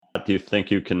Do you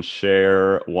think you can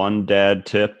share one dad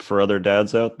tip for other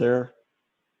dads out there?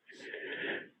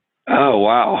 Oh,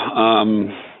 wow.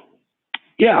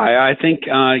 Yeah, I think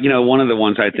one of the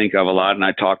ones I think of a lot, and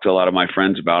I talk to a lot of my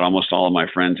friends about. Almost all of my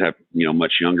friends have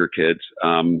much younger kids.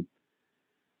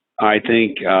 I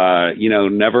think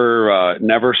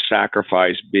never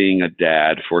sacrifice being a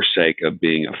dad for sake of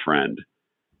being a friend.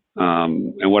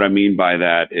 And what I mean by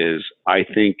that is, I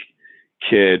think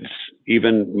kids,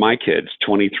 even my kids,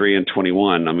 23 and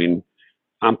 21. I mean,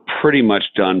 I'm pretty much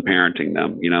done parenting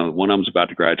them. One of them's about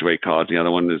to graduate college, the other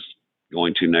one is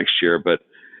going to next year, but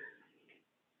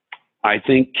I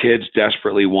think kids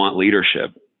desperately want leadership.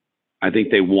 I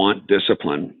think they want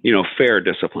discipline, fair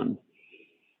discipline.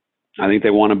 I think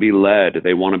they want to be led.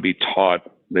 They want to be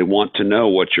taught. They want to know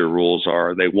what your rules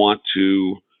are. They want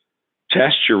to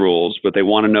test your rules, but they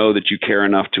want to know that you care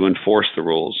enough to enforce the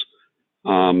rules.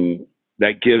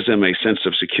 That gives them a sense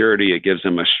of security. It gives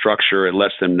them a structure. It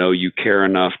lets them know you care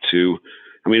enough to.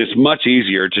 I mean, it's much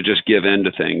easier to just give in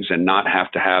to things and not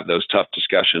have to have those tough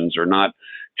discussions, or not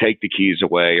take the keys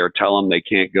away, or tell them they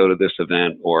can't go to this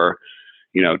event, or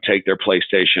take their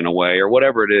PlayStation away, or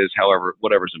whatever it is, however,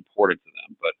 whatever's important to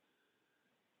them. But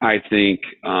I think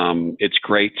it's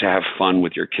great to have fun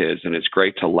with your kids, and it's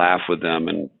great to laugh with them,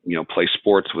 and play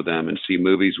sports with them, and see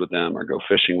movies with them, or go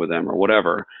fishing with them, or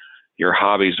whatever your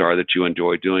hobbies are that you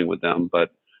enjoy doing with them.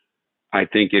 But I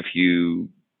think if you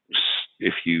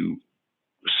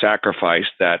sacrifice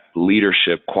that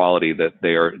leadership quality that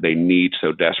they need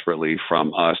so desperately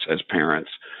from us as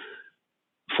parents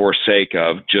for sake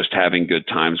of just having good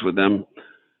times with them,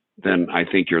 then I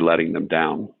think you're letting them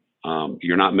down.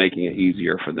 You're not making it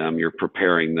easier for them. You're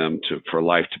preparing them for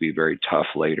life to be very tough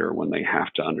later, when they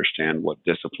have to understand what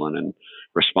discipline and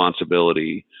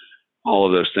responsibility, all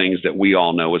of those things that we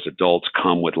all know as adults,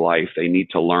 come with life. They need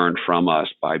to learn from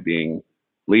us by being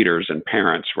leaders and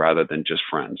parents rather than just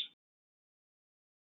friends.